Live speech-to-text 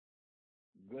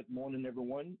Good morning,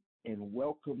 everyone, and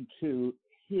welcome to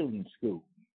Healing School.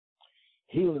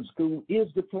 Healing School is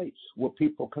the place where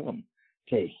people come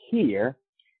to hear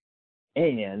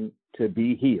and to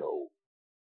be healed.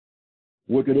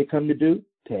 What do they come to do?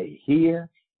 To hear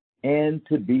and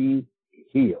to be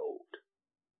healed.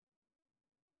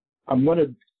 I'm going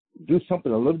to do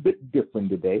something a little bit different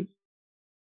today,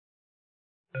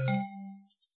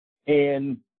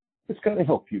 and it's going to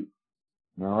help you.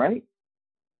 All right?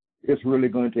 It's really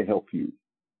going to help you.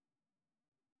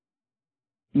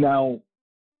 Now,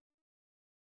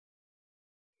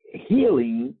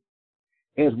 healing,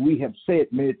 as we have said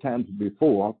many times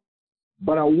before,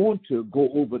 but I want to go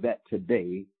over that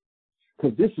today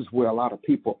because this is where a lot of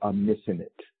people are missing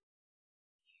it.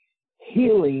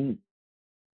 Healing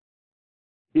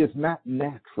is not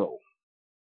natural,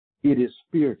 it is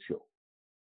spiritual.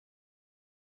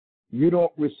 You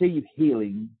don't receive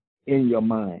healing in your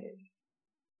mind.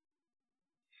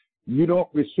 You don't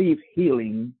receive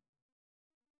healing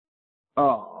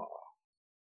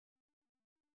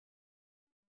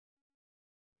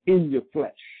in your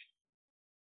flesh.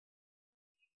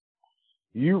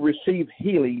 You receive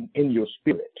healing in your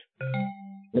spirit.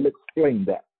 Let me explain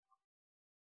that.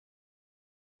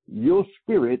 Your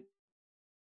spirit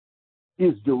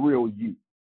is the real you.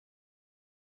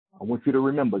 I want you to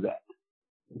remember that.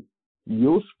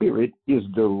 Your spirit is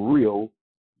the real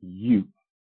you.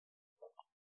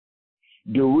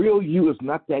 The real you is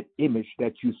not that image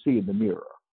that you see in the mirror.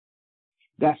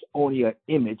 That's only an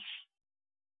image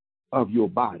of your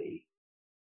body.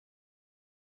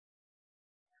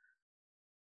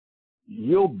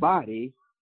 Your body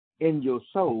and your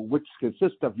soul, which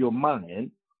consists of your mind,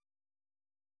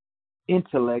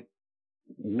 intellect,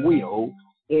 will,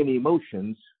 and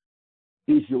emotions,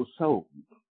 is your soul.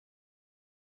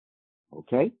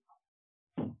 Okay?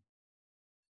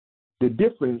 The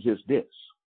difference is this.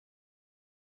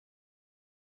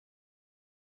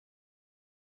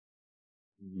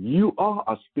 You are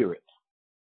a spirit.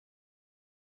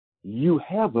 You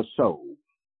have a soul.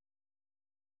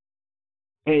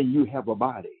 And you have a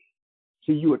body.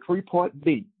 See, you're a three-part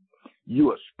being.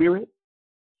 You're a spirit,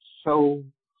 soul,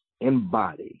 and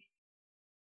body.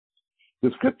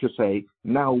 The scriptures say,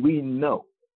 now we know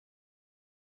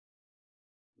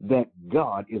that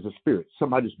God is a spirit.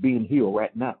 Somebody's being healed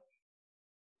right now.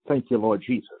 Thank you, Lord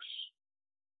Jesus.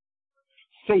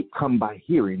 Faith comes by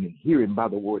hearing, and hearing by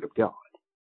the word of God.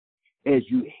 As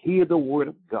you hear the word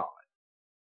of God,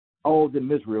 all the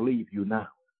misery will leave you now,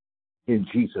 in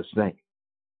Jesus' name.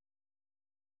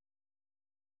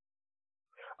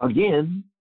 Again,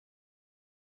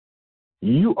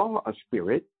 you are a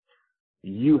spirit,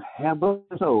 you have a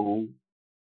soul,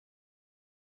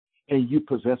 and you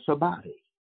possess a body.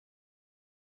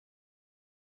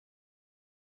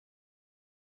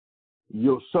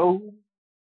 Your soul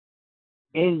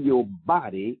and your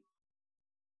body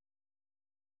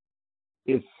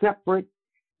is separate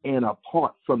and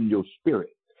apart from your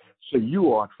spirit. So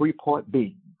you are a three-part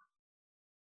being.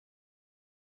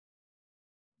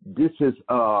 This is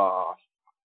 2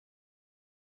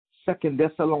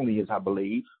 Thessalonians, I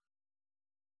believe,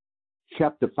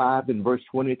 chapter 5 and verse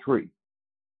 23.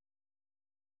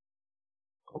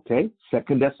 Okay,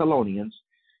 2 Thessalonians,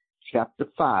 chapter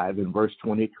 5 and verse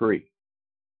 23.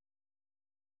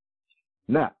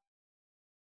 Now,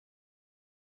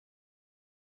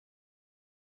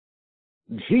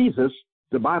 Jesus,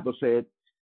 the Bible said,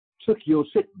 took your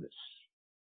sickness.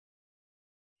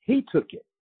 He took it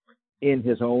in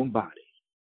his own body.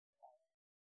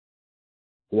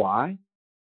 Why?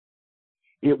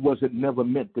 It wasn't never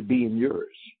meant to be in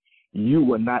yours. You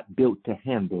were not built to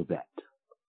handle that.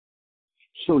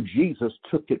 So Jesus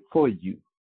took it for you.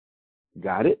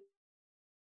 Got it?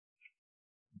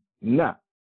 Now,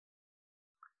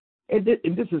 and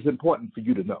this is important for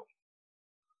you to know.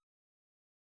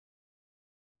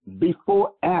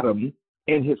 Before Adam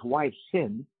and his wife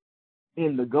sinned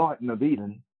in the Garden of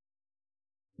Eden,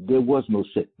 there was no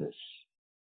sickness.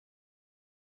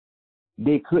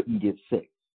 They couldn't get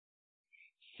sick.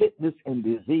 Sickness and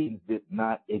disease did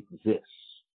not exist.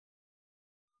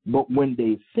 But when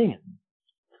they sinned,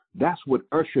 that's what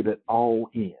ushered it all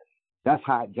in. That's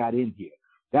how it got in here.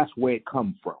 That's where it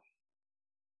come from.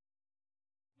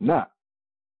 Now,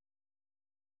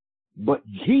 but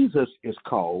Jesus is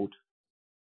called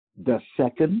the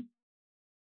second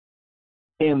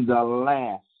and the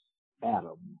last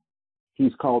Adam.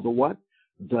 He's called the what?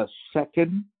 The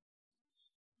second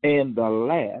and the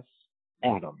last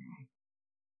Adam.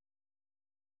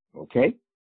 Okay?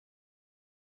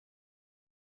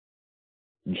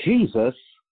 Jesus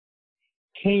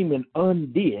came and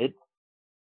undid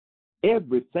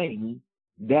everything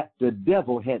that the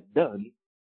devil had done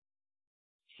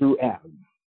through Adam.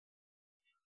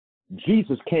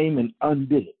 Jesus came and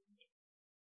undid it.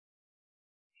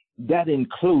 That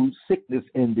includes sickness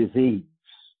and disease.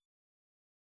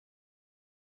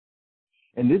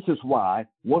 And this is why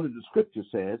one of the scriptures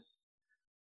says,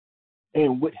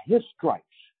 and with his stripes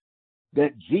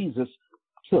that Jesus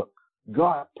took,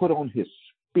 God put on his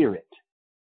spirit,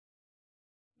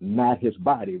 not his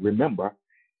body. Remember,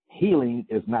 healing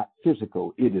is not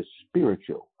physical, it is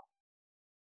spiritual.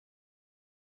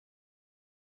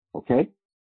 Okay?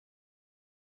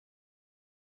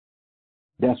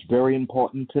 That's very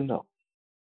important to know.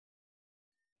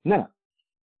 Now,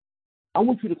 I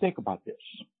want you to think about this.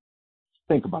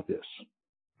 Think about this.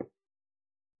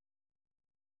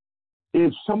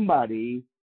 If somebody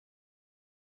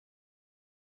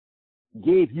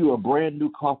gave you a brand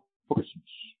new car for Christmas,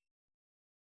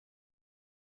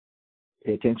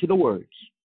 pay attention to the words.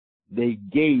 They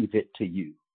gave it to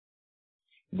you.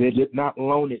 They did not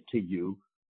loan it to you.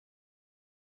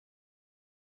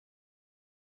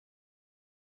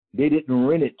 They didn't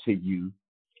rent it to you.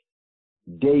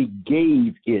 They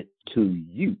gave it to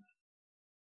you.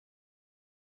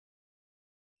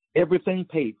 Everything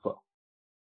paid for.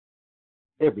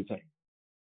 Everything.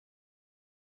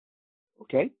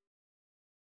 Okay?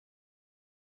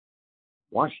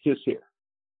 Watch this here.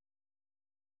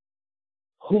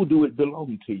 Who do it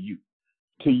belong to you?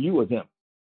 To you or them?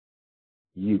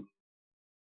 You.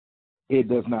 It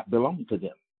does not belong to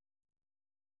them.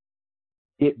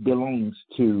 It belongs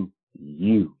to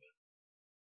you.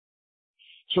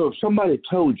 So if somebody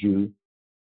told you,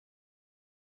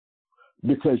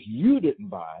 because you didn't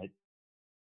buy it,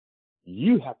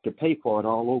 you have to pay for it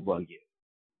all over again.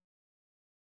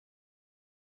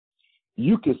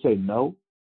 You can say, no,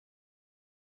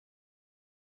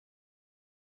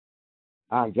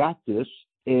 I got this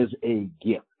as a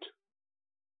gift.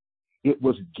 It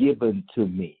was given to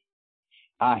me.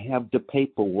 I have the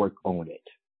paperwork on it.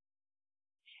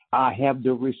 I have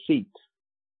the receipt.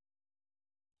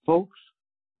 Folks,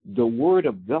 the word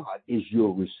of God is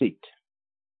your receipt.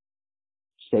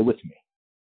 Stay with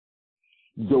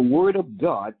me. The word of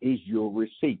God is your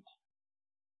receipt.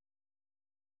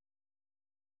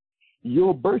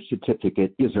 Your birth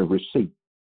certificate is a receipt.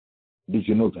 Did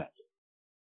you know that?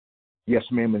 Yes,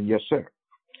 ma'am, and yes, sir.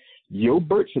 Your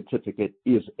birth certificate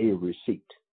is a receipt.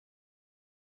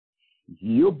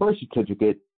 Your birth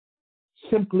certificate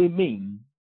simply means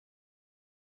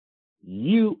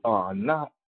you are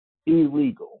not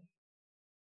illegal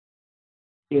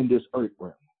in this earth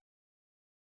realm.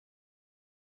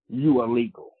 You are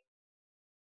legal.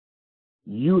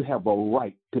 You have a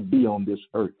right to be on this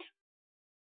earth.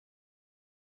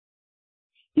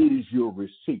 It is your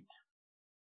receipt.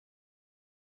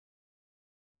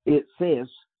 It says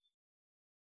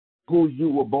who you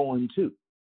were born to.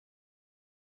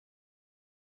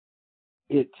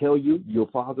 It tell you your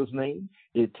father's name.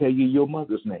 It tell you your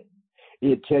mother's name.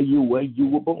 It tell you where you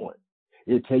were born.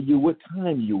 It tell you what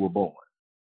time you were born.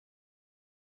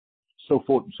 So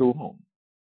forth and so on.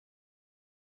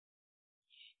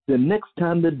 The next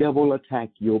time the devil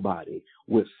attacks your body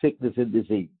with sickness and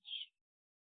disease,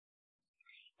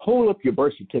 hold up your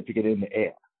birth certificate in the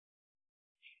air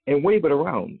and wave it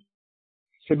around.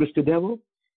 Say, Mr. Devil,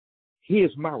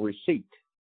 here's my receipt.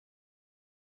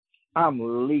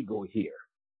 I'm legal here.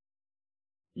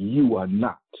 You are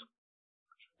not.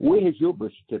 Where's your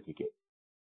birth certificate?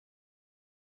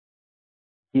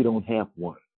 He don't have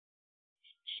one.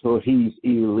 So he's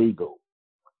illegal.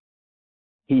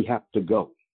 He have to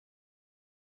go.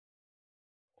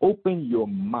 Open your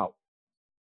mouth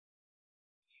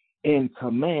and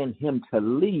command him to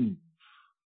leave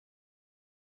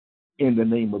in the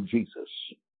name of Jesus.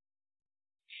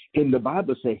 In the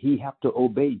Bible says he have to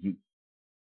obey you.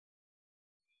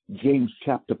 James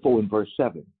chapter 4 and verse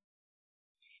 7.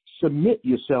 Submit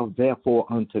yourself therefore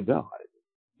unto God.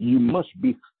 You must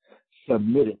be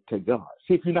submitted to God.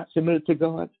 See, if you're not submitted to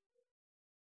God,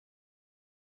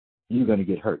 you're going to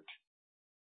get hurt.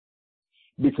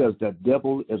 Because the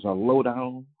devil is a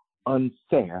low-down,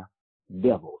 unfair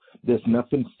devil. There's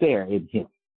nothing fair in him.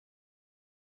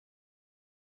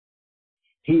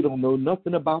 He don't know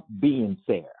nothing about being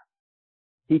fair.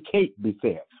 He can't be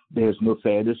fair. There's no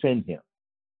fairness in him.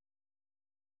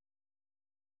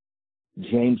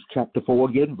 James chapter 4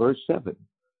 again, verse 7.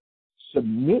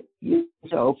 Submit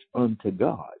yourself unto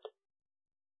God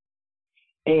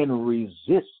and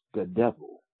resist the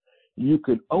devil. You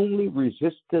can only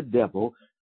resist the devil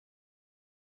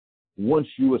once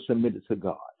you are submitted to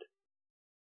God.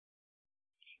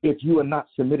 If you are not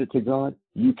submitted to God,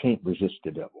 you can't resist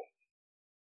the devil.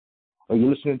 Are you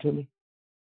listening to me?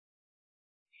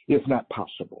 It's not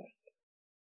possible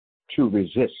to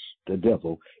resist the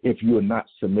devil if you are not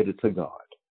submitted to God.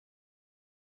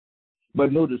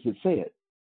 But notice it said,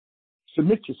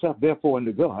 submit yourself therefore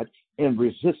unto God and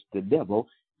resist the devil,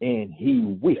 and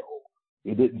he will.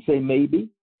 It didn't say maybe.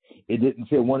 It didn't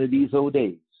say one of these old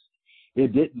days.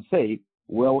 It didn't say,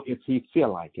 well, if he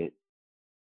feel like it.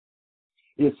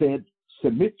 It said,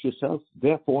 submit yourself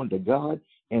therefore unto God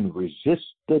and resist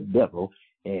the devil,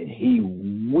 and he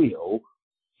will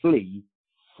flee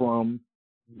from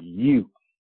you.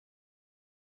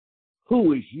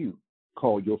 Who is you?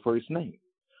 Call your first name.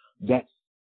 That's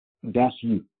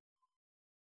you.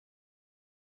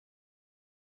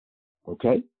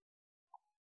 Okay?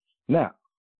 Now,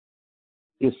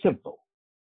 it's simple.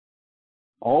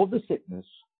 All the sickness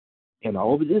and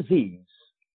all the disease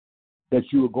that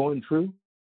you are going through,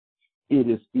 it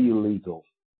is illegal.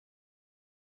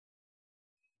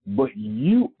 But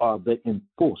you are the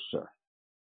enforcer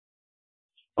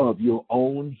of your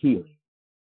own healing.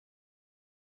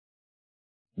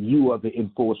 You are the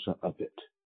enforcer of it.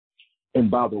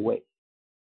 And by the way,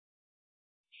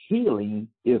 healing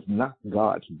is not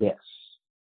God's best.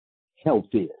 Health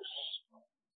is.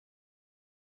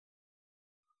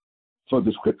 For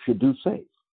the scripture do say,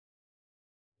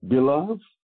 beloved,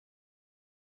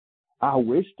 I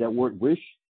wish, that word wish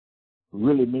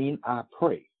really means I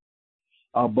pray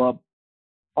above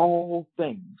all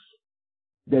things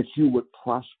that you would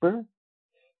prosper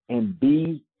and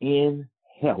be in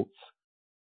health,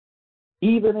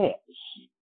 even as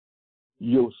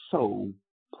your soul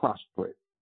prospered.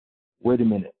 Wait a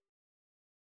minute.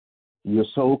 Your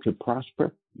soul can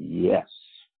prosper? Yes.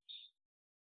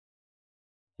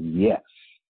 Yes.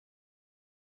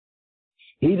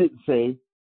 He didn't say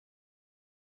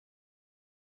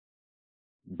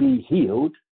be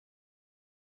healed.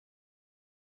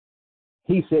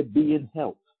 He said be in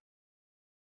health.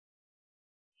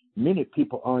 Many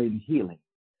people are in healing.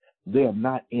 They are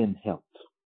not in health.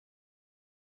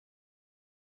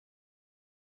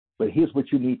 But here's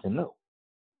what you need to know.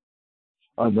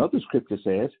 Another scripture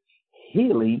says,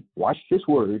 healing, watch this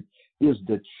word, is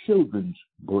the children's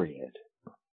bread.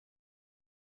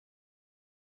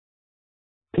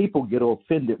 People get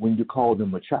offended when you call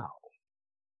them a child.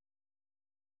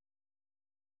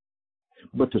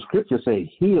 But the scripture says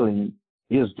healing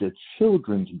is the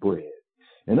children's bread.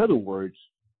 In other words,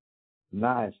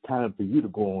 now it's time for you to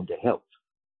go on to health.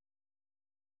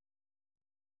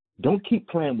 Don't keep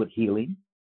playing with healing.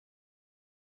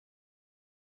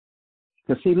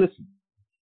 Because see, listen,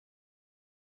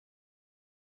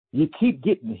 you keep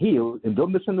getting healed, and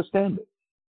don't misunderstand it.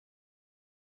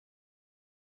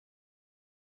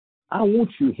 I want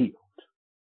you healed.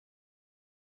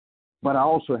 But I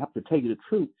also have to tell you the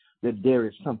truth that there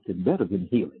is something better than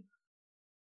healing.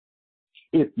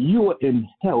 If you are in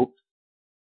health,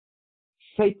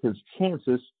 Satan's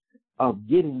chances of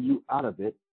getting you out of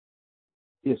it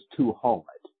is too hard.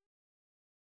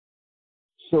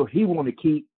 So he want to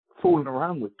keep fooling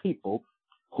around with people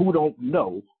who don't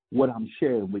know what I'm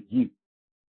sharing with you.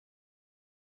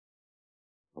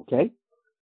 Okay?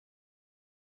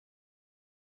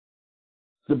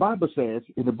 The Bible says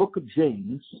in the book of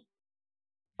James,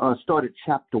 start at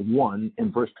chapter 1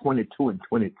 and verse 22 and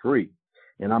 23,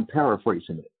 and I'm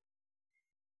paraphrasing it.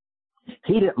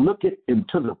 He that looketh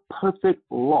into the perfect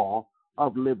law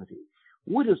of liberty.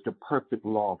 What is the perfect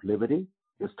law of liberty?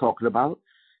 It's talking about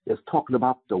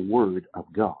the word of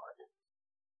God.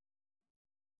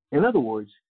 In other words,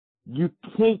 you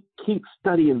can't keep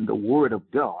studying the word of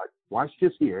God, watch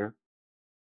this here,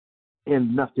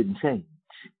 and nothing change.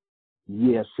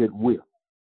 Yes, it will.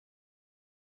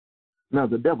 Now,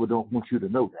 the devil don't want you to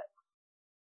know that,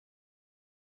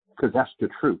 because that's the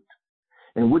truth.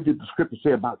 And what did the scripture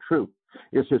say about truth?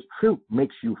 It says truth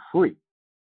makes you free.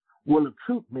 Well, if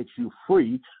truth makes you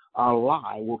free, a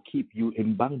lie will keep you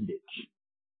in bondage.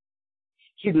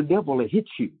 See, the devil will hit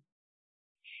you.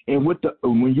 And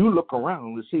when you look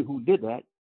around to see who did that,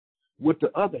 with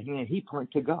the other hand, he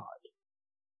pointed to God.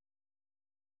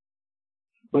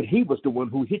 But he was the one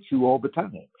who hit you all the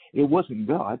time. It wasn't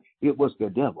God, it was the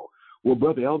devil. Well,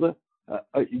 Brother Elder,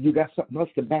 you got something else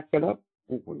to back that up?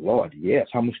 Oh, Lord, yes.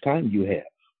 How much time do you have?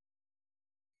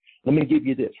 Let me give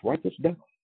you this. Write this down.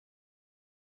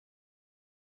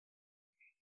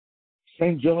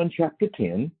 St. John chapter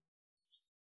 10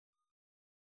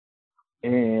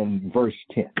 and verse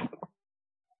 10.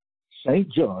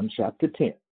 St. John chapter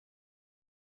 10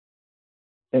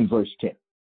 and verse 10.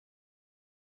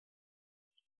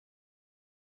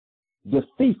 The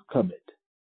thief cometh.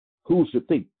 Who's the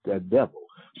thief? The devil.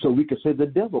 So we could say the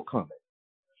devil cometh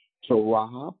to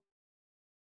rob,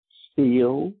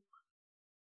 steal,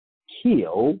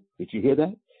 kill, did you hear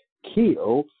that?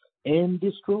 Kill and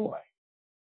destroy.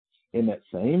 In that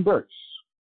same verse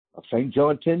of St.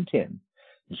 John 10:10,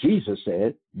 Jesus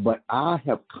said, but I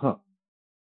have come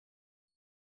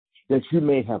that you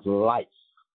may have life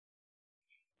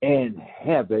and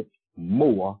have it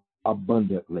more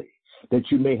abundantly.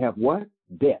 That you may have what?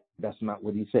 Death. That's not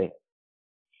what he said.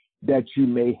 That you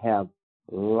may have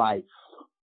life.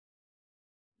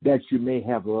 That you may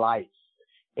have life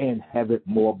and have it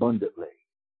more abundantly.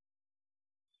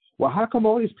 Well, how come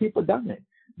all these people dying?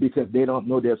 Because they don't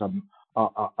know there's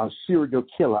a serial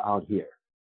killer out here.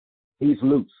 He's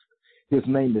loose. His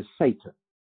name is Satan.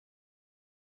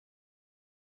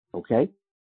 Okay?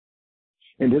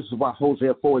 And this is why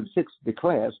Hosea 4:6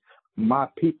 declares, my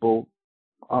people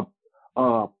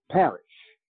perish.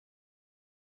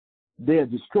 They're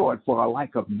destroyed for a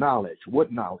lack of knowledge.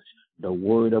 What knowledge? The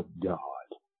word of God.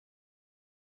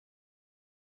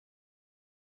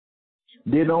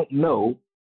 They don't know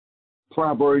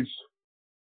Proverbs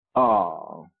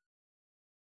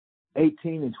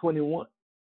 18:21.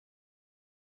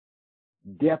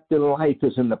 Death and life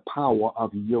is in the power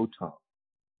of your tongue.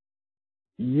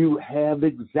 You have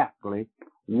exactly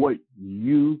what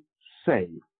you say.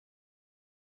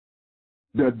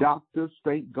 The doctors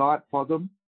thank God for them,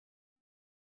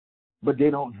 but they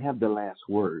don't have the last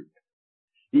word,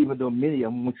 even though many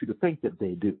of them want you to think that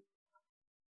they do.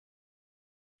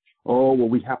 Oh, well,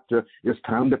 it's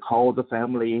time to call the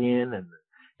family in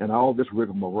and all this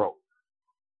rigmarole.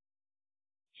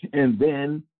 And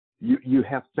then you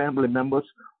have family members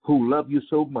who love you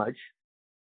so much,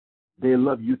 they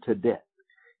love you to death.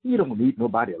 You don't need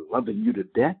nobody loving you to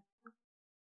death.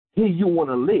 Here you want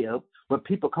to live, but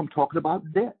people come talking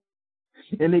about death.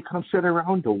 And they come sit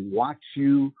around to watch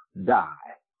you die.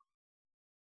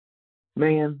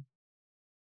 Man,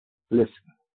 listen,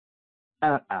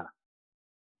 I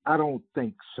don't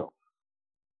think so.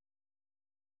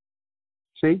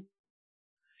 See?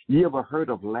 You ever heard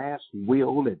of last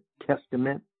will and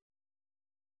testament?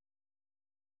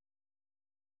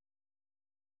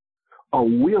 A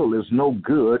will is no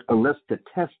good unless the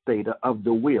testator of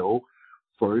the will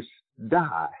first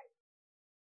die.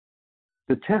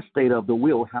 The testator of the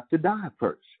will have to die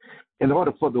first in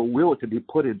order for the will to be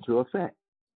put into effect.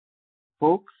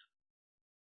 Folks,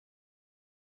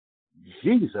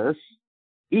 Jesus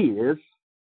is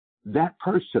that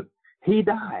person. He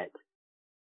died.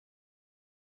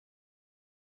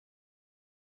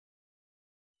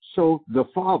 So the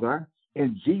Father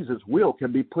and Jesus' will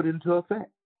can be put into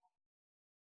effect.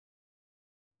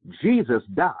 Jesus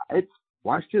died,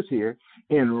 watch this here,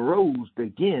 and rose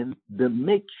again to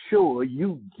make sure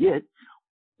you get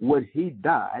what he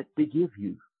died to give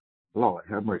you. Lord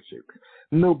have mercy.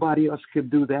 Nobody else can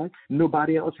do that.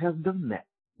 Nobody else has done that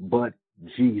but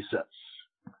Jesus.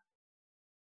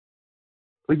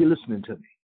 Are you listening to me?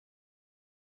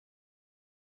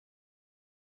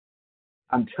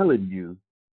 I'm telling you,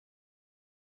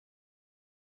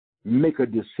 make a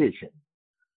decision.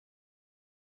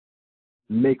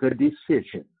 Make a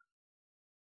decision.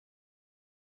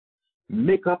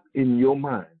 Make up in your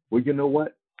mind. Well, you know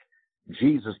what?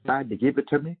 Jesus died to give it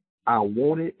to me. I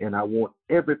want it, and I want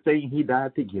everything he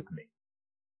died to give me.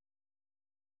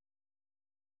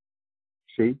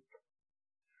 See?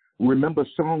 Remember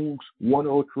Psalms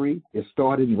 103? It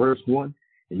started in verse 1,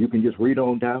 and you can just read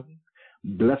on down.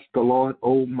 Bless the Lord,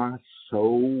 oh my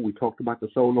soul. We talked about the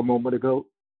soul a moment ago.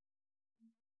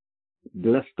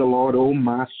 Bless the Lord, oh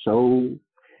my soul,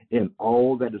 and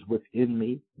all that is within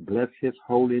me. Bless his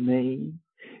holy name.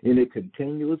 And it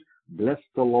continues, bless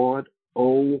the Lord,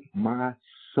 oh my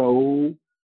soul,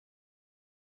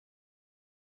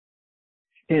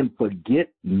 and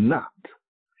forget not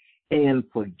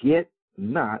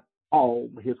all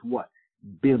his what?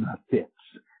 Benefits.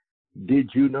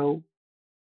 Did you know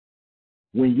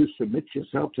when you submit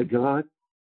yourself to God,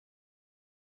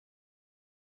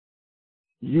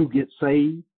 you get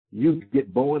saved, you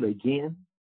get born again?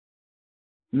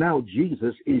 Now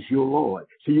Jesus is your Lord.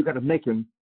 So you got to make him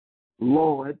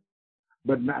Lord,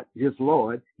 but not just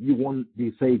Lord. You want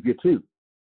the Savior too.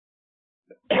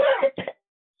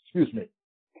 Excuse me.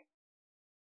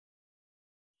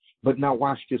 But now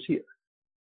watch this here.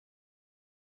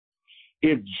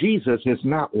 If Jesus is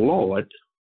not Lord,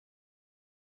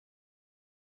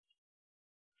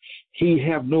 he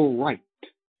have no right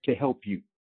to help you.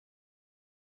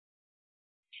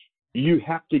 You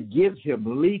have to give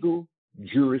him legal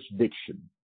jurisdiction.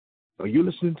 Are you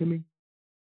listening to me?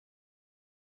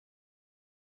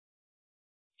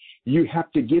 You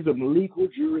have to give him legal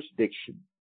jurisdiction.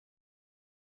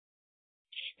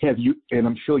 Have you, and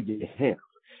I'm sure you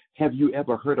have you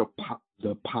ever heard of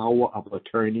the power of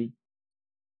attorney?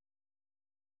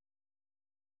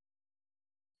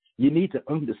 You need to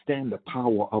understand the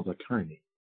power of attorney.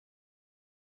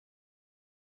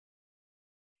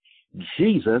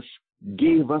 Jesus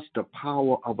gave us the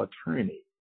power of attorney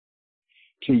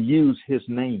to use his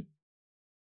name.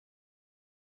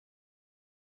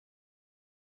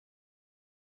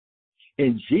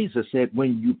 And Jesus said,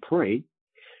 when you pray,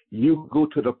 you go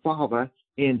to the Father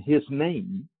in his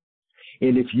name.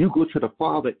 And if you go to the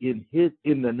Father in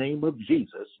the name of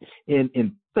Jesus and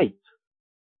in faith,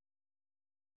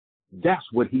 that's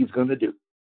what he's going to do.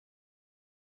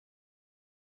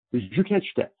 Did you catch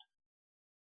that?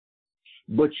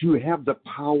 But you have the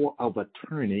power of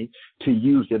attorney to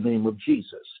use the name of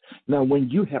Jesus. Now, when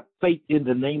you have faith in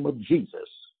the name of Jesus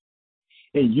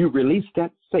and you release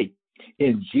that faith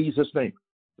in Jesus' name,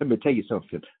 let me tell you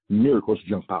something. Miracles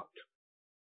jump out.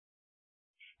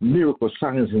 Miracles,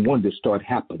 signs, and wonders start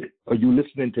happening. Are you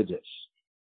listening to this?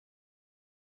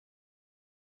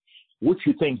 What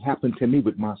you think happened to me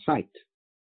with my sight?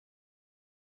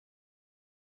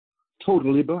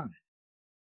 Totally blind.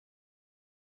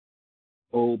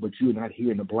 Oh, but you're not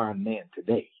hearing a blind man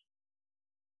today.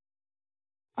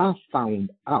 I found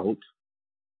out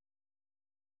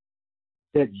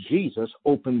that Jesus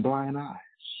opened blind eyes.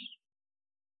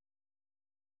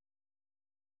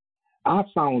 I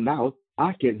found out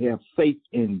I can have faith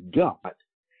in God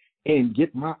and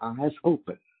get my eyes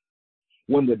open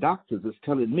when the doctors is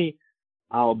telling me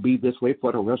I'll be this way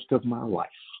for the rest of my life.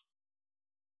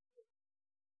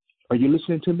 Are you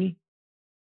listening to me,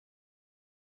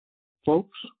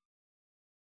 folks?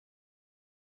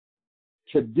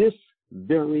 To this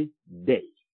very day,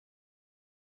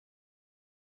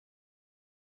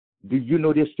 do you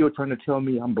know they're still trying to tell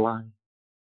me I'm blind?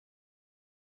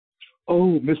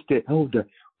 Oh, Mr. Elder,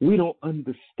 we don't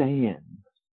understand.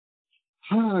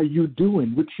 How are you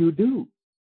doing what you do?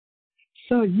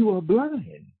 Sir, you are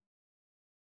blind.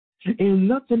 And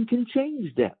nothing can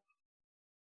change that.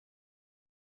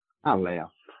 I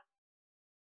laugh.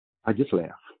 I just laugh.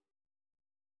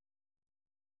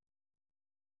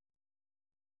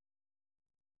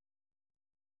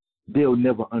 They'll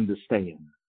never understand.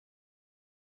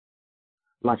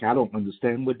 Like I don't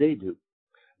understand what they do.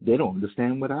 They don't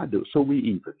understand what I do. So we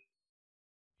even.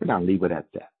 And I'll leave it at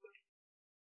that.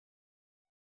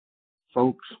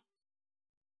 Folks,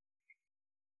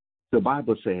 the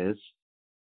Bible says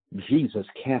Jesus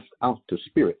cast out the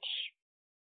spirits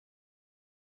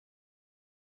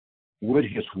with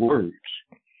his words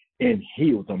and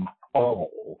healed them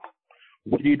all.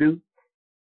 What did he do?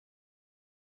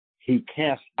 He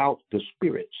cast out the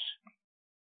spirits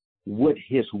with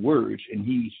his words and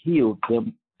he healed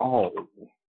them all.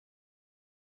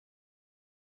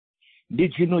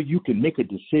 Did you know you can make a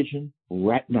decision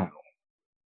right now?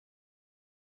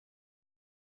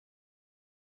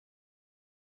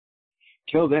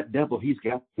 Tell that devil he's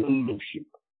got to lose you.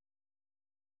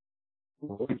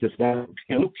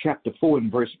 In Luke chapter 4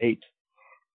 and verse 8,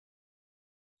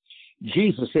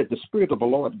 Jesus said, the Spirit of the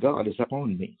Lord God is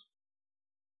upon me.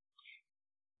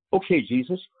 Okay,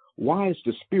 Jesus, why is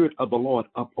the Spirit of the Lord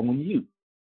upon you?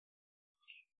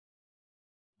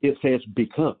 It says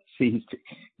because. See, he's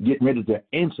getting ready to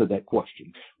answer that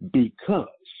question. Because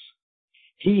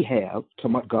he have, to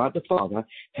my God the Father,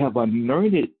 have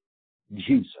anointed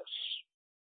Jesus.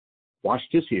 Watch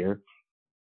this here.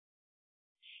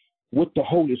 With the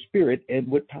Holy Spirit and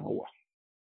with power.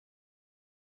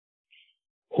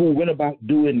 Who went about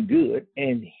doing good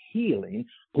and healing.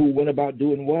 Who went about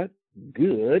doing what?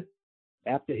 Good.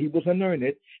 After he was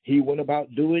anointed, he went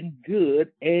about doing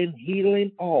good and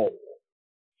healing all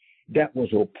that was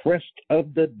oppressed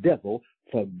of the devil,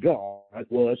 for God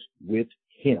was with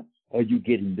him. Are you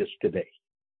getting this today?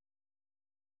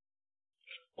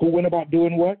 Who went about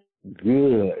doing what?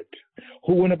 Good.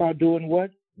 Who went about doing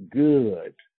what?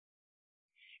 Good.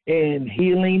 And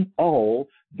healing all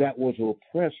that was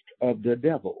oppressed of the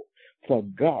devil, for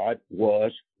God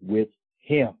was with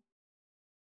him.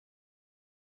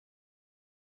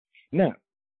 Now,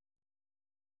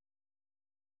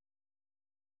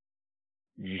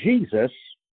 Jesus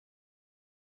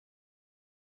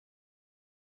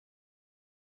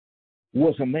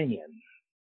was a man,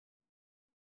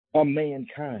 of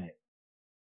mankind,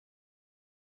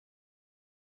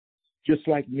 just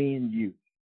like me and you.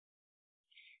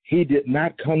 He did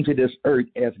not come to this earth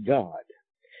as God.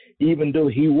 Even though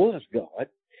he was God,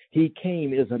 he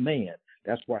came as a man.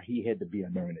 That's why he had to be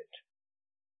anointed.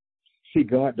 See,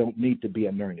 God don't need to be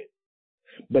anointed.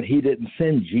 But he didn't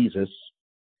send Jesus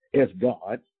as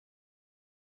God.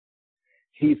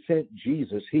 He sent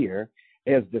Jesus here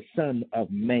as the Son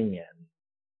of Man.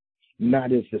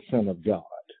 not as the Son of God.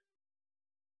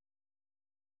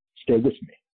 Stay with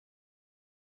me.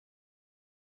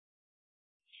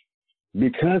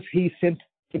 Because he sent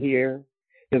here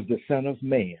as the Son of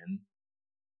Man,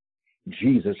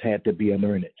 Jesus had to be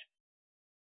anointed.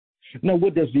 Now,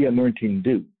 what does the anointing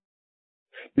do?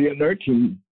 The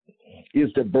anointing is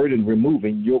the burden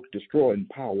removing, yoke destroying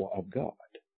power of God.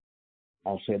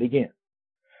 I'll say it again.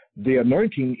 The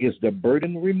anointing is the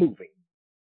burden removing,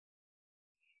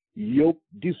 yoke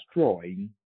destroying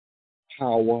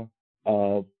power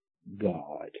of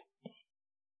God.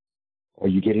 Are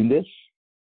you getting this?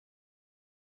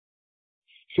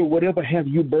 So whatever have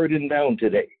you burdened down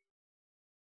today,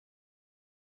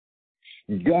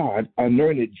 God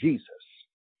anointed Jesus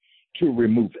to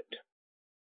remove it.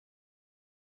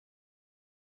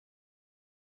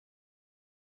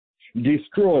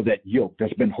 Destroy that yoke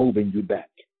that's been holding you back.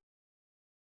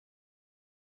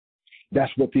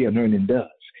 That's what the anointing does.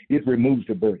 It removes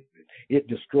the burden. It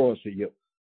destroys the yoke.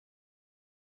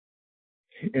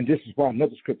 And this is why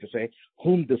another scripture says,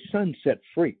 whom the Son set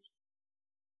free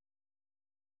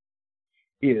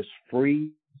is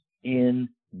free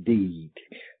indeed.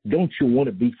 Don't you want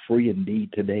to be free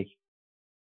indeed today?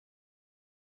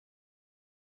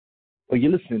 Are you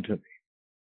listening to me?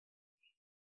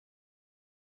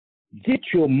 Get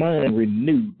your mind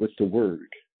renewed with the word.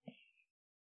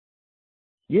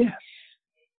 Yes.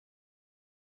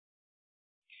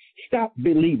 Stop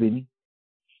believing,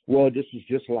 well, this is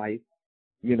just life.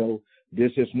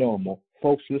 This is normal.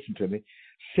 Folks, listen to me.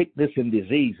 Sickness and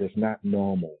disease is not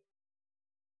normal.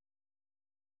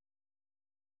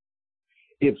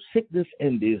 If sickness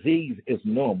and disease is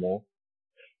normal,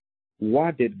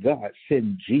 why did God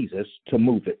send Jesus to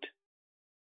move it?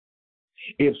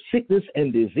 If sickness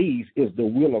and disease is the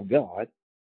will of God,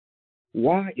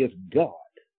 why is God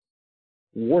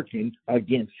working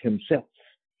against himself?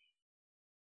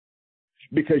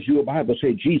 Because your Bible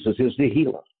says Jesus is the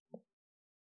healer.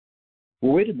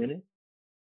 Well, wait a minute.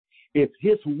 If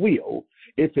it's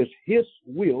his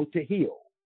will to heal,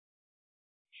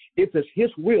 if it's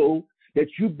his will that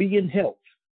you be in health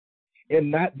and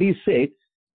not be sick,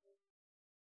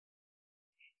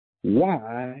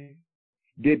 why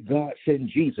did God send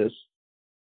Jesus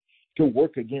to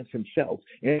work against himself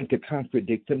and to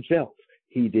contradict himself?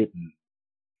 He didn't.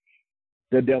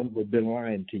 The devil would have been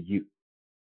lying to you.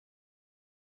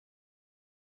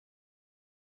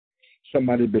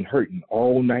 Somebody's been hurting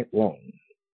all night long.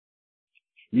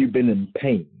 You've been in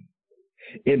pain.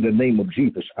 In the name of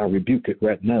Jesus, I rebuke it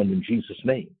right now in Jesus'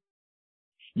 name.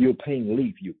 Your pain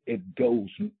leave you. It goes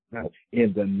now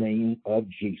in the name of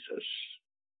Jesus.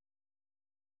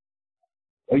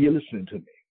 Are you listening to me?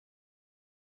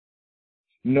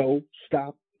 No,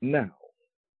 stop now.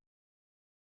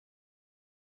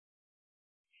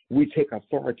 We take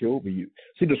authority over you.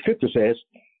 See, the scripture says,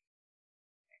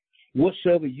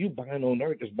 whatsoever you bind on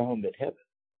earth is bound in heaven.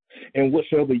 And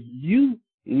whatsoever you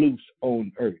loose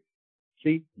on earth,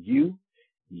 see, you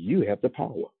have the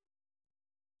power.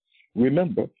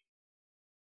 Remember,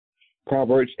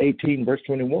 Proverbs 18, verse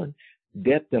 21,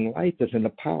 death and life is in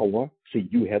the power, see,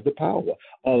 you have the power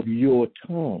of your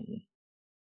tongue.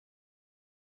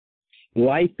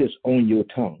 Life is on your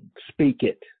tongue. Speak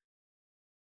it.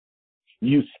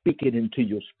 You speak it into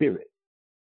your spirit.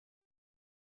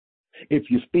 If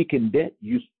you speak in debt,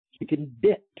 you speak in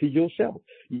debt to yourself.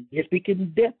 You're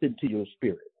speaking death into your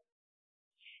spirit.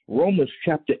 Romans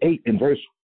chapter 8 and verse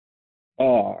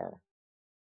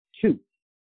 2.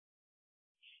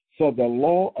 For the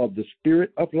law of the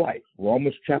Spirit of life,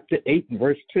 Romans chapter 8 and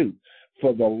verse 2.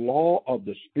 For the law of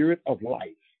the Spirit of life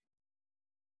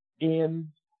in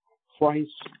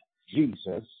Christ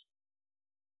Jesus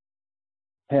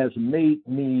has made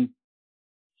me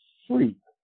free.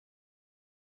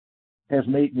 Has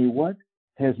made me what?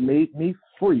 Has made me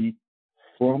free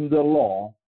from the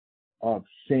law of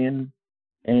sin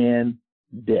and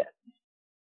death.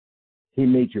 He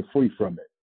made you free from it.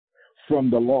 From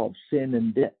the law of sin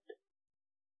and death.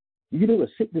 You know what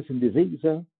sickness and disease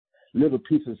are? Little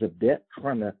pieces of death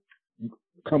trying to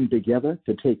come together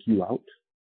to take you out.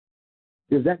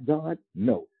 Is that God?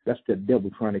 No, that's the devil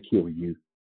trying to kill you.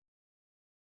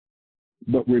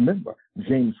 But remember,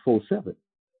 James 4:7.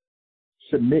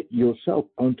 Submit yourself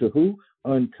unto who?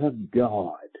 Unto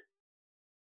God.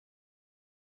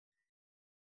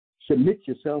 Submit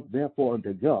yourself, therefore,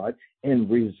 unto God and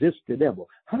resist the devil.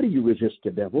 How do you resist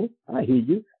the devil? I hear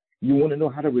you. You want to know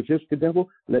how to resist the devil?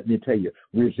 Let me tell you.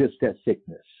 Resist that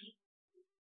sickness.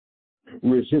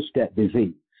 Resist that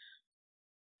disease.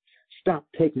 Stop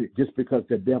taking it just because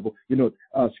the devil,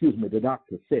 the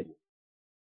doctor said it.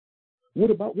 What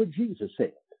about what Jesus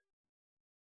said?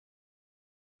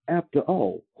 After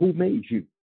all, who made you?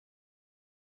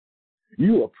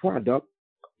 You are a product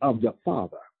of the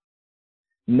Father,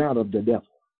 not of the devil.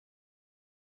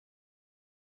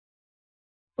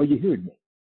 Are you hearing me?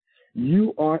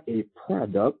 You are a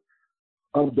product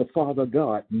of the Father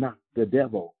God, not the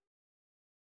devil.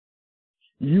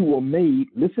 You were made,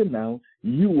 listen now,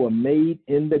 you were made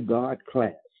in the God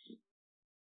class.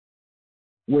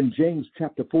 When James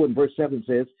chapter 4 and verse 7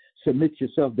 says, submit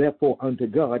yourself therefore unto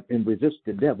God and resist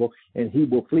the devil, and he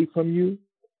will flee from you.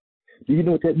 Do you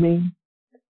know what that means?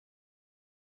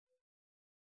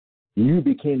 You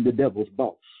became the devil's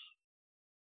boss.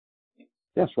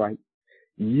 That's right.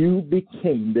 You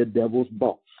became the devil's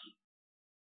boss.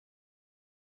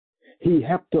 He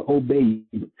have to obey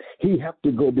you. He have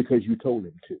to go because you told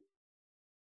him to.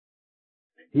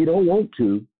 He don't want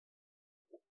to,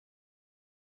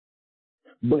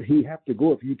 but he have to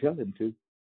go if you tell him to.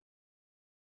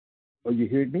 Are you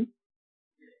hearing me?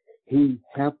 He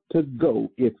have to go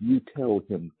if you tell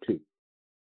him to.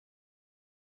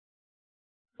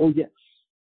 Oh yes.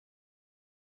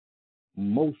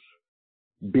 Most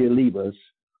believers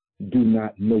do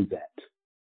not know that,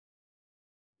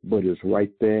 but it's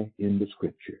right there in the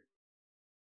scripture.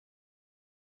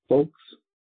 Folks,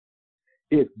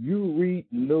 if you read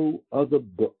no other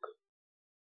book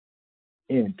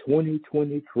in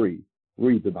 2023,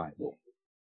 read the Bible.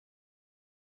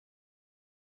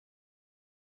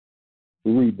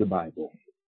 Read the Bible.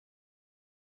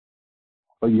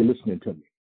 Are you listening to me?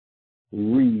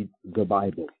 Read the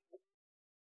Bible.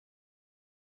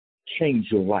 Change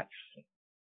your life.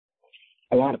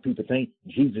 A lot of people think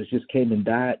Jesus just came and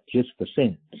died just for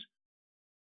sins.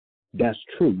 That's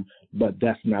true, but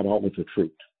that's not always the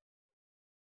truth.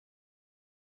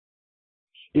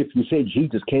 If you say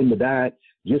Jesus came to die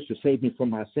just to save me from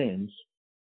my sins,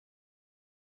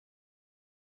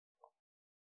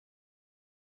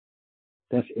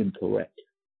 that's incorrect.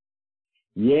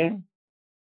 Yeah,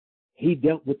 he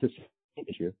dealt with the sin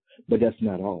issue, but that's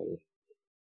not all.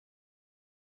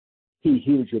 He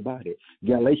healed your body.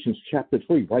 Galatians chapter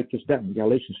 3, write this down.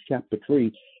 Galatians chapter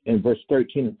 3 and verse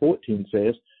 13 and 14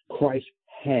 says, Christ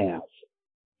have,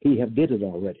 he have did it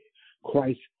already.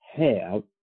 Christ have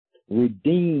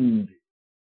redeemed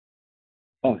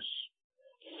us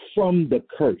from the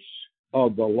curse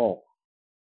of the law.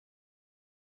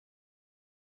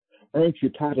 Aren't you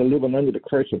tired of living under the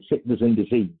curse of sickness and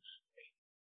disease?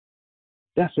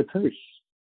 That's a curse.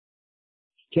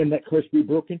 Can that curse be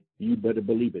broken? You better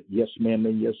believe it. Yes, ma'am,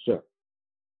 and yes, sir.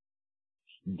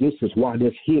 This is why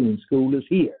this healing school is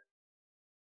here.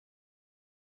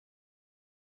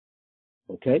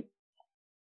 Okay?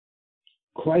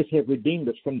 Christ had redeemed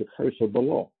us from the curse of the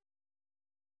law,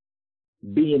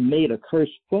 being made a curse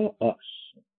for us.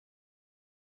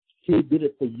 He did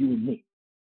it for you and me.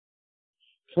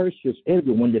 Curse is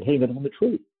everyone that hangeth on the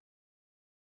tree.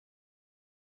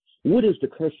 What does the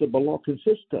curse of the law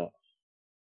consist of?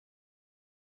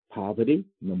 Poverty,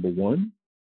 number one.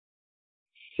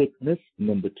 Sickness,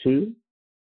 number two.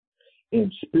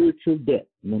 And spiritual death,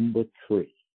 number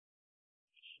three.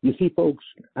 You see, folks,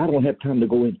 I don't have time to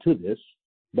go into this,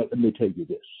 but let me tell you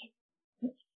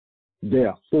this. There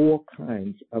are 4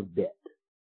 kinds of debt.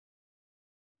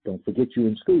 Don't forget you're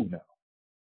in school now.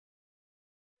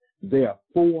 There are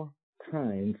 4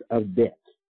 kinds of debt.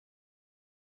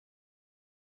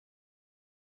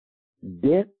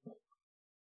 Debt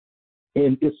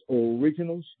in its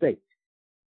original state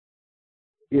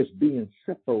is being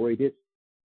separated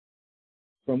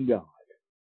from God.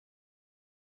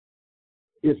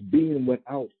 It's being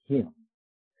without him.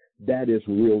 That is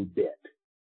real debt.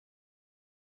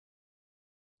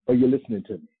 Are you listening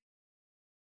to me?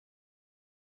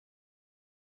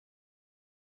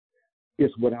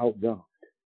 It's without God.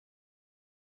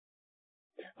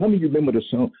 How many of you remember the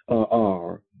song,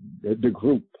 the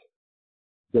group,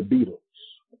 the Beatles?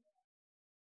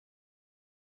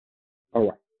 All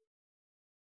right.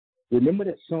 Remember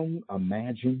that song,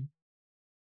 Imagine?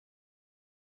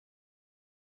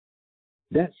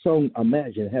 That song,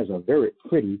 Imagine, has a very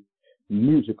pretty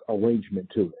music arrangement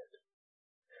to it.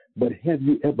 But have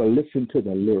you ever listened to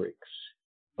the lyrics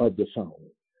of the song?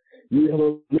 You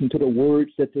ever listen to the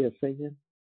words that they're saying?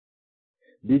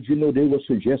 Did you know they were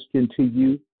suggesting to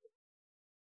you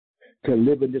to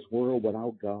live in this world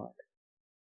without God?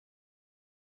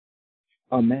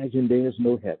 Imagine there's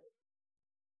no heaven.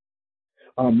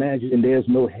 Imagine there's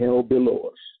no hell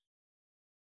below us.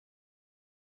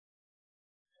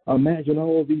 Imagine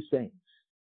all these things.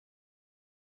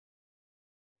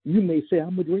 You may say,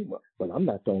 I'm a dreamer, but I'm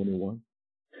not the only one.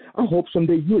 I hope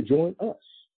someday you'll join us.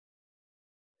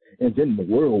 And then the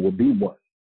world will be one.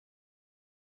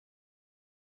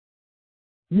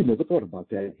 You never thought about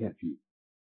that, have you?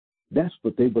 That's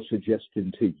what they were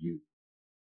suggesting to you.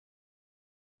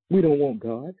 We don't want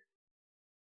God.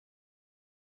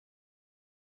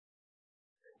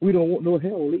 We don't want no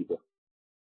hell either.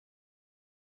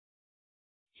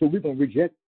 So we're going to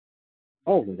reject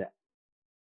all of that.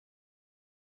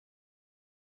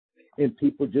 And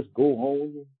people just go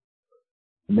on,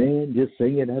 man, just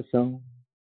singing that song,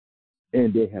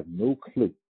 and they have no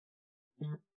clue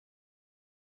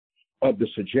of the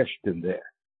suggestion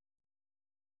there.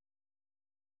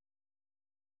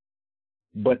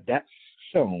 But that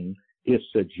song is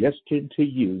suggesting to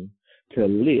you to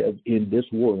live in this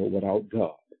world without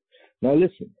God. Now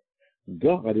listen,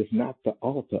 God is not the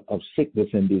author of sickness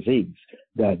and disease.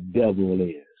 The devil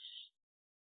is.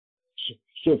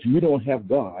 So if you don't have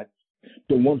God,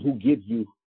 the one who gives you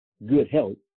good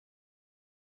health,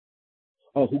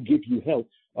 or who gives you health,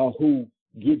 or who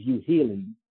gives you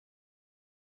healing,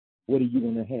 what are you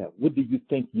going to have? What do you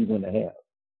think you're going to have?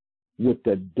 What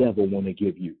the devil want to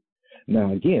give you?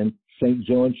 Now again, St.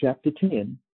 John chapter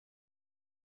 10,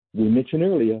 we mentioned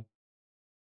earlier,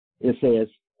 it says,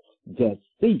 the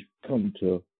thief come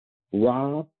to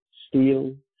rob,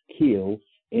 steal, kill,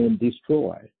 and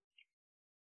destroy.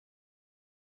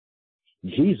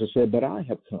 Jesus said, but I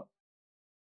have come.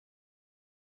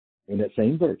 In that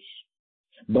same verse,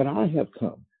 but I have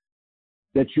come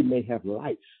that you may have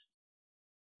life,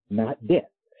 not death,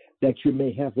 that you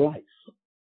may have life,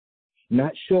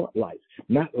 not short life,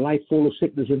 not life full of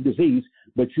sickness and disease,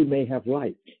 but you may have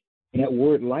life. And that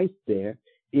word life there,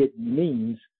 it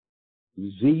means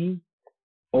Z-O-E,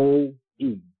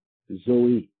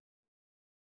 Zoe.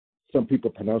 Some people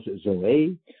pronounce it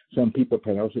Zoe, some people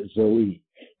pronounce it Zoe.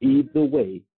 Either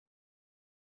way,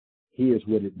 here's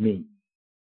what it means.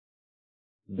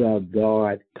 The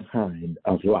God kind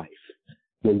of life.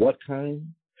 Well, what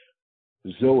kind?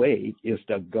 Zoe is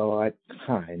the God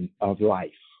kind of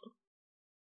life.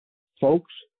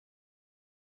 Folks,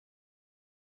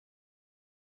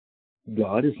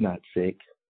 God is not sick.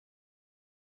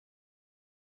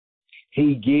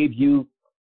 He gave you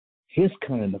his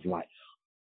kind of life.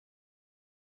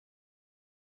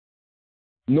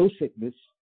 No sickness,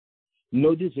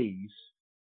 no disease,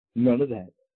 none of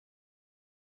that.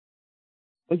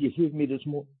 Are you hearing me this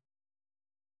morning?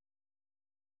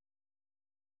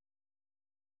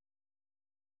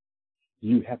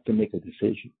 You have to make a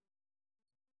decision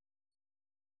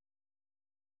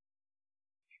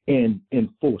and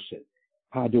enforce it.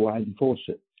 How do I enforce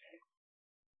it?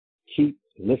 Keep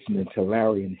listening to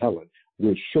Larry and Helen.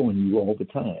 We're showing you all the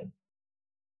time.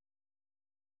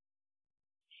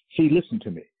 See, listen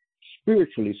to me.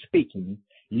 Spiritually speaking,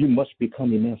 you must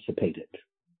become emancipated.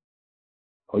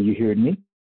 Are you hearing me?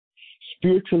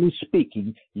 Spiritually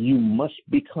speaking, you must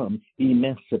become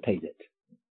emancipated.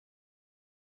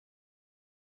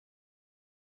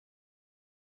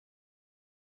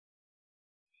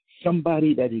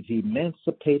 Somebody that is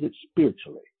emancipated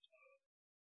spiritually,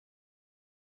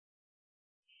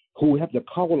 who have the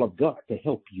call of God to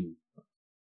help you.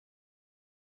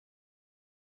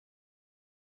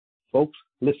 Folks,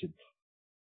 listen,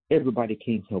 everybody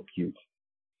can't help you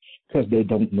because they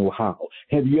don't know how.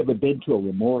 Have you ever been to a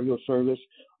memorial service?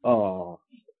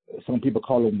 Some people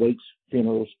call them wakes,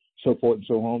 funerals, so forth and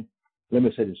so on. Let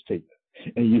me say this to you.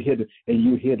 And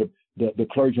you hear the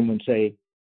clergyman say,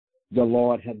 the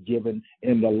Lord have given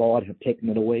and the Lord have taken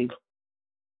it away.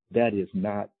 That is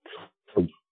not true.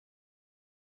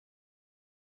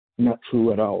 Not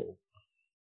true at all.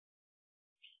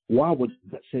 Why would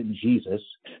God send Jesus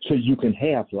so you can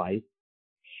have life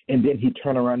and then he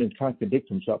turn around and contradict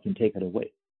himself and take it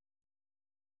away?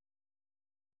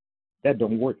 That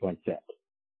don't work like that.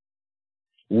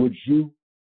 Would you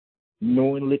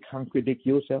knowingly contradict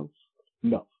yourself?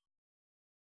 No.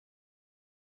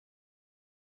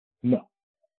 No.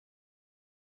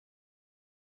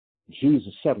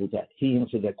 Jesus settled that. He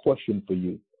answered that question for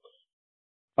you.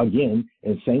 Again,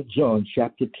 in St. John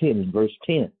chapter 10 and verse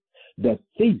 10, the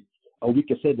thief, or we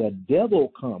could say the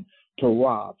devil come to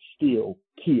rob, steal,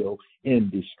 kill,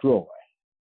 and destroy.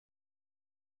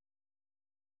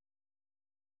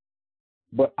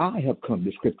 But I have come,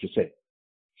 the scripture says,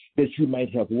 that you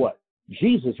might have what?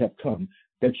 Jesus have come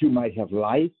that you might have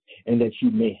life and that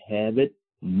you may have it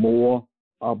more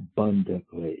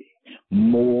abundantly.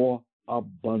 More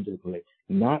abundantly.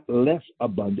 Not less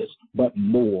abundance, but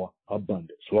more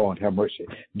abundance. Lord have mercy.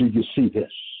 Do you see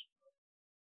this?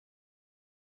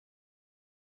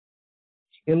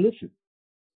 And listen,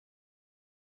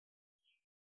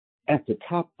 at the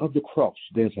top of the cross,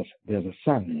 there's a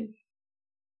sign.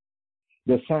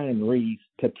 The sign reads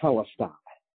Tetelestai.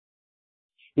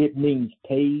 It means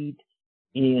paid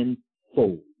in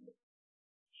full.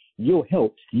 Your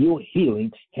health, your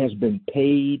healing has been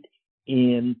paid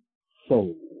in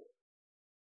full.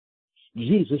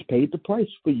 Jesus paid the price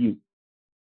for you.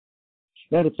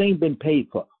 Now the thing been paid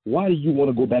for. Why do you want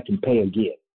to go back and pay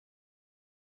again?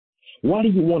 Why do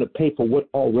you want to pay for what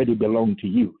already belonged to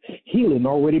you? Healing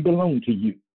already belonged to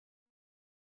you.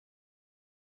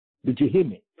 Did you hear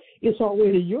me? It's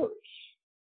already yours.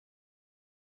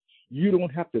 You don't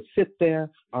have to sit there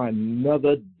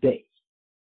another day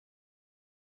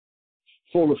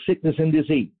full of sickness and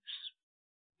disease.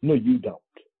 No, you don't.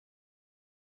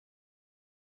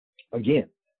 Again,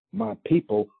 my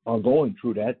people are going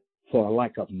through that for a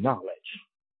lack of knowledge.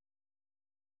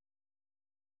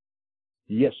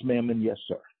 Yes, ma'am, and yes,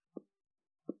 sir.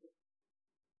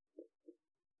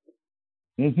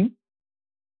 Let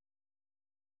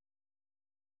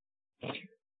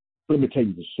me tell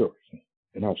you the story,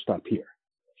 and I'll stop here.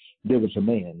 There was a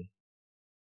man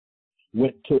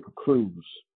took a cruise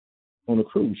on a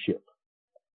cruise ship,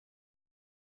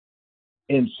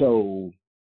 and so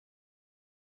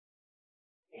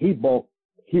he brought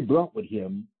with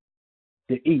him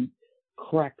to eat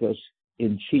crackers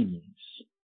and cheese.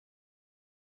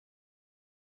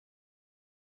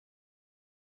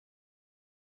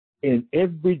 And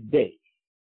every day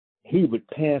he would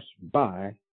pass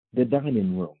by the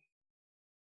dining room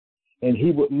and he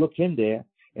would look in there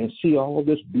and see all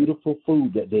this beautiful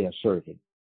food that they are serving.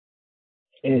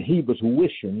 And he was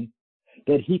wishing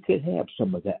that he could have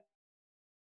some of that.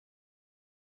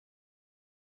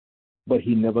 But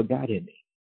he never got any.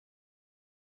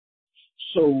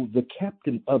 So the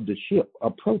captain of the ship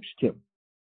approached him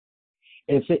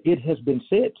and said, "It has been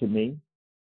said to me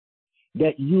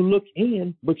that you look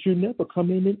in, but you never come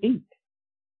in and eat.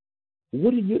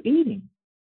 What are you eating?"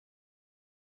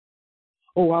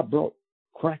 "Oh, I brought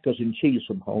crackers and cheese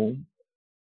from home."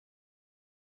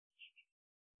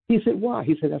 He said, "Why?"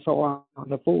 He said, "That's all I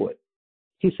can afford."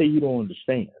 He said, "You don't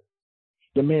understand."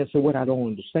 The man said, "What? I don't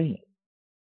understand."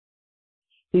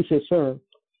 He said, "Sir,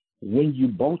 when you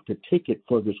bought the ticket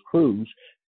for this cruise,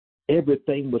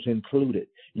 everything was included.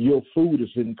 Your food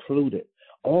is included.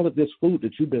 All of this food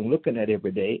that you've been looking at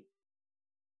every day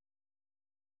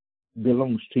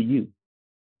belongs to you.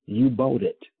 You bought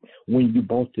it when you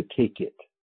bought the ticket."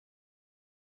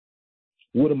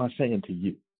 What am I saying to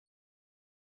you?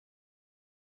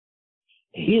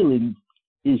 Healing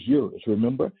is yours.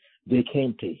 Remember, they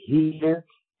came to hear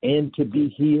and to be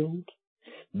healed.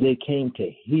 They came to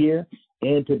hear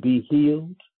and to be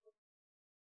healed.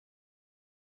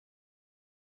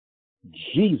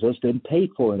 Jesus didn't pay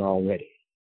for it already.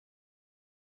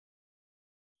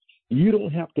 You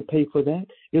don't have to pay for that.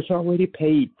 It's already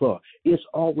paid for. It's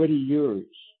already yours.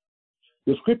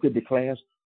 The scripture declares,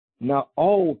 now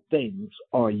all things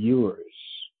are yours.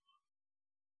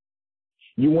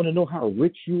 You want to know how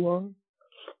rich you are?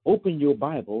 Open your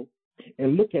Bible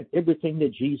and look at everything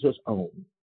that Jesus owned,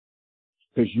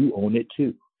 because you own it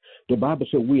too. The Bible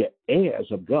said we are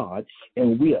heirs of God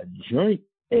and we are joint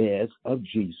heirs of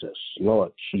Jesus,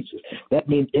 Lord Jesus. That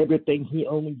means everything he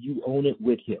owned, you own it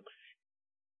with him.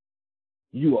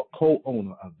 You are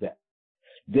co-owner of that.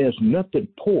 There's nothing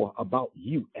poor about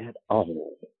you at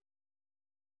all.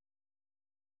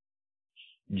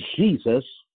 Jesus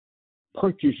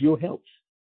purchased your health.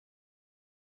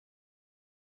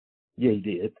 Yeah, he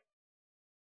did.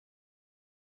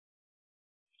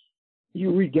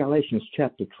 You read Galatians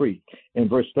chapter 3 and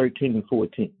verse 13 and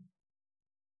 14.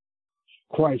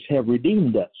 Christ have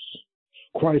redeemed us.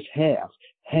 Christ have.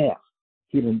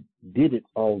 He did it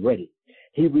already.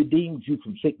 He redeemed you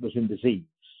from sickness and disease.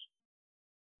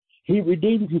 He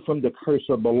redeemed you from the curse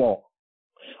of the law.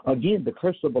 Again, the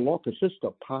curse of the law consists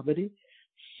of poverty,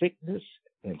 sickness,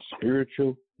 and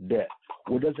spiritual death.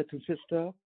 What does it consist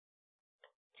of?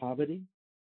 Poverty,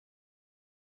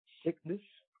 sickness,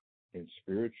 and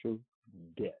spiritual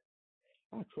death.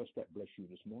 I trust that bless you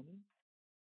this morning.